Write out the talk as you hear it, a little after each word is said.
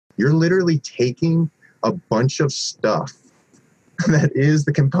You're literally taking a bunch of stuff that is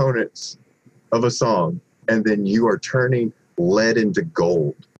the components of a song, and then you are turning lead into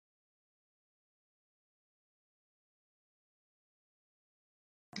gold.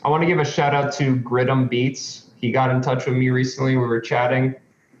 I want to give a shout out to Gridham Beats. He got in touch with me recently. We were chatting.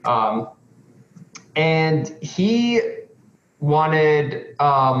 And he wanted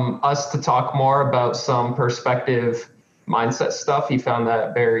us to talk more about some perspective mindset stuff. He found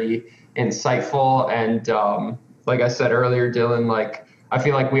that very insightful. And like I said earlier, Dylan, like I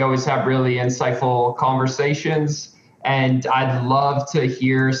feel like we always have really insightful conversations. And I'd love to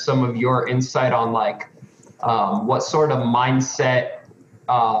hear some of your insight on like what sort of mindset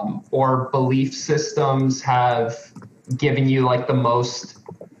or belief systems have given you like the most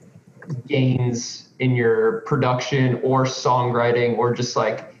gains in your production or songwriting or just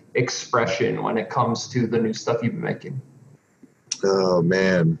like expression when it comes to the new stuff you've been making? Oh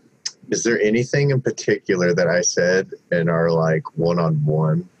man, is there anything in particular that I said in our like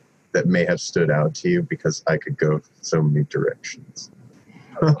one-on-one that may have stood out to you? Because I could go so many directions.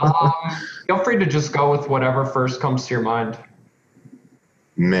 Feel free to just go with whatever first comes to your mind.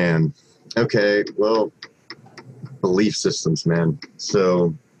 Man, okay, well, belief systems, man.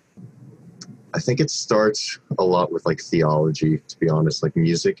 So I think it starts a lot with like theology, to be honest. Like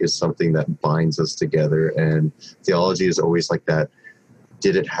music is something that binds us together, and theology is always like that.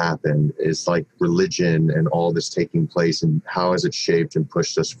 Did it happen? It's like religion and all this taking place, and how has it shaped and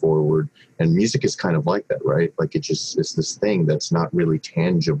pushed us forward? And music is kind of like that, right? Like it's this thing that's not really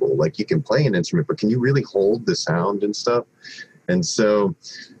tangible. Like you can play an instrument, but can you really hold the sound and stuff? And so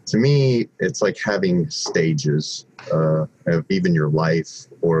to me, it's like having stages of even your life,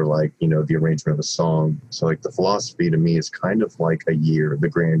 or like, you know, the arrangement of a song. So like the philosophy to me is kind of like a year, the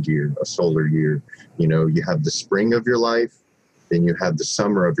grand year, a solar year. You know, you have the spring of your life, then you have the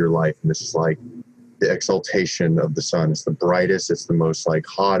summer of your life. And this is like the exaltation of the sun. It's the brightest, it's the most like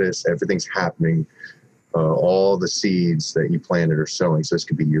hottest, everything's happening. All the seeds that you planted are sowing. So this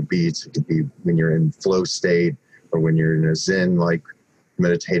could be your beats, it could be when you're in flow state, or when you're in a Zen, like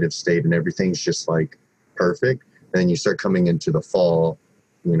meditative state, and everything's just like perfect. And then you start coming into the fall,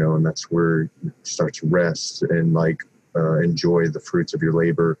 you know, and that's where you start to rest and like enjoy the fruits of your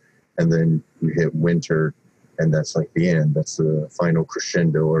labor. And then you hit winter, and that's like the end. That's the final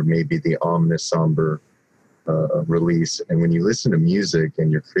crescendo, or maybe the ominous, somber release. And when you listen to music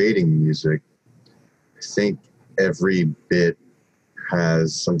and you're creating music, I think every bit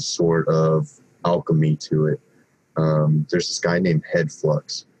has some sort of alchemy to it. There's this guy named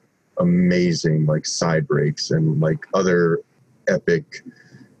Headflux, amazing like side breaks and like other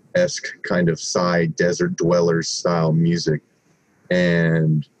epic-esque kind of side desert dwellers style music,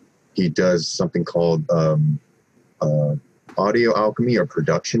 and he does something called audio alchemy or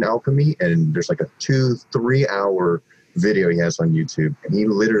production alchemy, and there's like a 2-3 hour video he has on YouTube, and he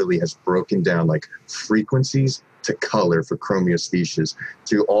literally has broken down like frequencies to color for chromaesthesias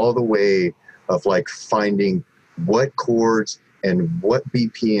to all the way of like finding what chords and what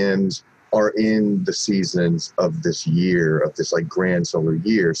BPMs are in the seasons of this year, of this like grand solar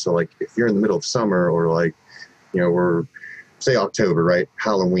year. So like if you're in the middle of summer, or like, you know, we're say October, right?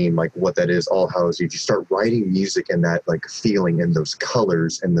 Halloween, like what that is, All Hallows Eve, you start writing music in that like feeling and those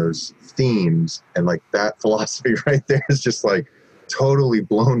colors and those themes. And like that philosophy right there is just like totally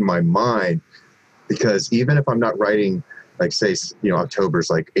blown my mind, because even if I'm not writing, like say, you know, October's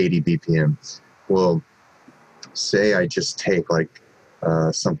like 80 BPM. Well, say I just take like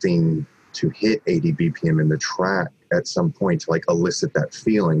something to hit 80 BPM in the track at some point to like elicit that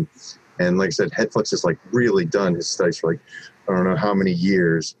feeling. And like I said, Headflux has like really done his studies for like, I don't know how many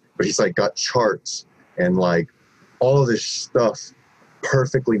years, but he's like got charts and like all of this stuff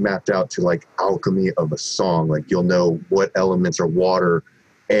perfectly mapped out to like alchemy of a song. Like you'll know what elements are water,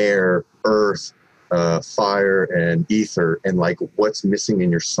 air, earth, fire, and ether, and like what's missing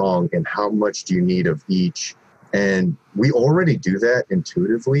in your song and how much do you need of each. And we already do that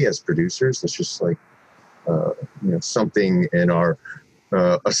intuitively as producers. It's just like, you know, something in our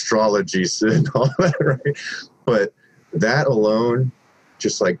astrology and all that, right? But that alone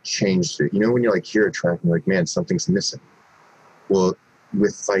just like changed it. You know, when you like hear a track and you're like, man, something's missing. Well,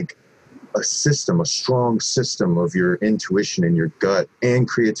 with like a system, a strong system of your intuition and your gut and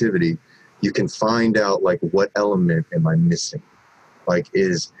creativity, you can find out like what element am I missing? Like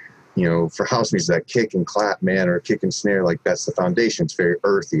is, you know, for house music, that kick and clap, man, or kick and snare, like that's the foundation. It's very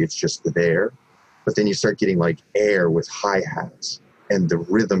earthy. It's just there. But then you start getting like air with hi-hats and the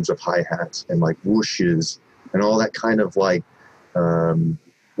rhythms of hi-hats and like whooshes and all that kind of like,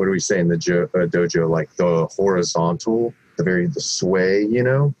 what do we say in the dojo? Like the horizontal, the sway, you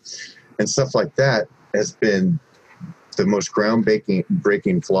know, and stuff like that has been the most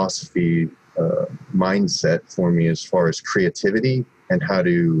breaking philosophy mindset for me as far as creativity and how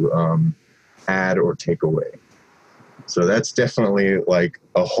to add or take away. So that's definitely like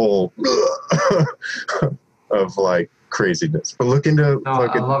a whole of like craziness. But look into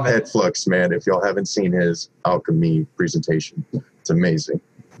fucking Headflux, man, if y'all haven't seen his Alchemy presentation. It's amazing.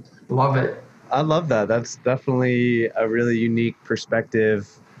 Love it. I love that. That's definitely a really unique perspective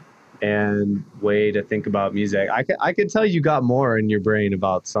and way to think about music. I could tell you got more in your brain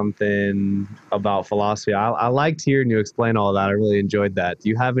about something about philosophy. I liked hearing you explain all that. I really enjoyed that. Do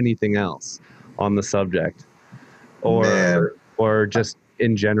you have anything else on the subject, or just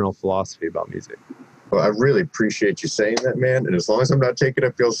in general philosophy about music? Well, I really appreciate you saying that, man. And as long as I'm not taking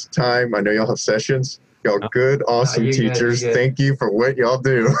up y'all's time, I know y'all have sessions. Y'all good, awesome teachers. Good. Thank you for what y'all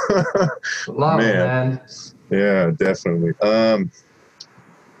do. Love it, man. Yeah, definitely.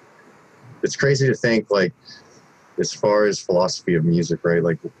 It's crazy to think, like, as far as philosophy of music, right?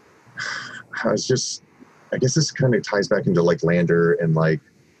 Like, I guess this kind of ties back into like Lander and like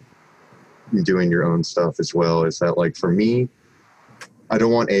doing your own stuff as well. Is that like, for me, I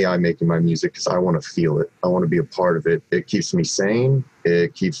don't want AI making my music because I want to feel it. I want to be a part of it. It keeps me sane.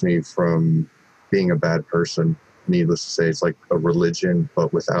 It keeps me from being a bad person. Needless to say, it's like a religion,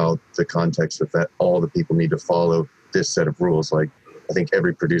 but without the context of that all the people need to follow this set of rules. Like, I think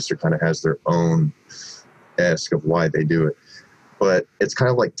every producer kind of has their own esque of why they do it. But it's kind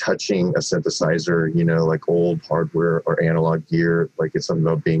of like touching a synthesizer, you know, like old hardware or analog gear. Like, it's something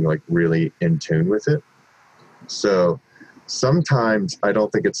about being like really in tune with it. So sometimes I don't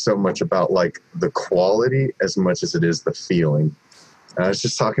think it's so much about like the quality as much as it is the feeling. And I was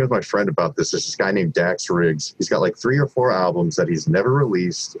just talking with my friend about this. There's this guy named Dax Riggs. He's got like 3 or 4 albums that he's never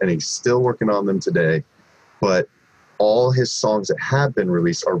released, and he's still working on them today. But all his songs that have been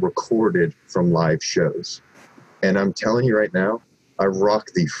released are recorded from live shows. And I'm telling you right now, I rock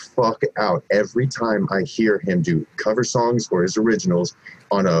the fuck out every time I hear him do cover songs or his originals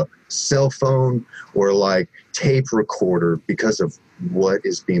on a cell phone or like tape recorder, because of what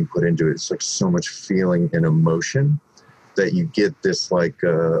is being put into it. It's like so much feeling and emotion that you get this like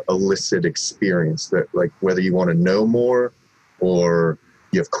illicit experience that, like, whether you want to know more or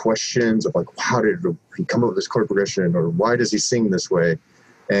you have questions of like, how did he come up with this chord progression, or why does he sing this way?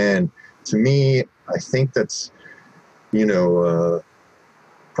 And to me, I think that's, you know,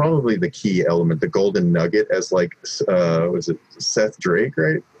 probably the key element, the golden nugget, as like, was it Seth Drake,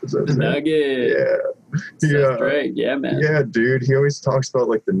 right? The nugget. Yeah. Seth Drake. Yeah, man. Yeah, dude. He always talks about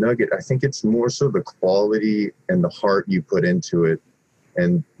like the nugget. I think it's more so the quality and the heart you put into it.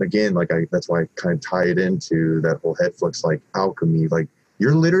 And again, like that's why I kind of tie it into that whole Headflux, like alchemy. Like,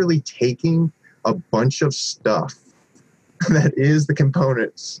 you're literally taking a bunch of stuff that is the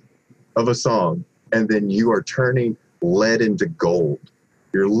components of a song, and then you are turning lead into gold.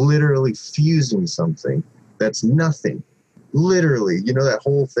 You're literally fusing something that's nothing. Literally, you know, that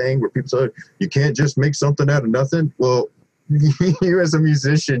whole thing where people say, you can't just make something out of nothing. Well, you as a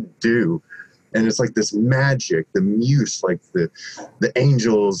musician do. And it's like this magic, the muse, like the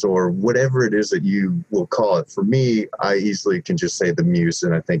angels or whatever it is that you will call it. For me, I easily can just say the muse,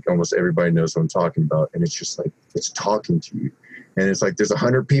 and I think almost everybody knows what I'm talking about. And it's just like, it's talking to you. And it's like there's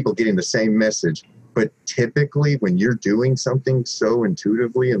 100 people getting the same message. But typically when you're doing something so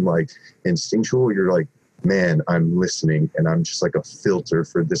intuitively and like instinctual, you're like, man, I'm listening, and I'm just like a filter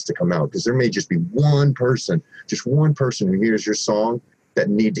for this to come out. Because there may just be one person who hears your song that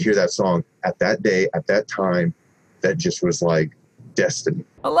need to hear that song at that day, at that time, that just was like destiny.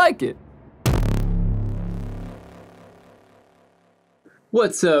 I like it.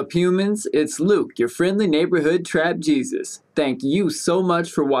 What's up, humans? It's Luke, your friendly neighborhood trap Jesus. Thank you so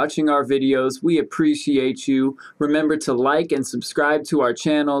much for watching our videos. We appreciate you. Remember to like and subscribe to our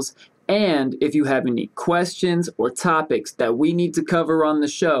channels. And if you have any questions or topics that we need to cover on the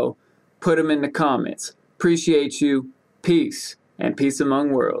show, put them in the comments. Appreciate you. Peace, and peace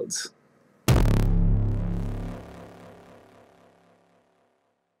among worlds.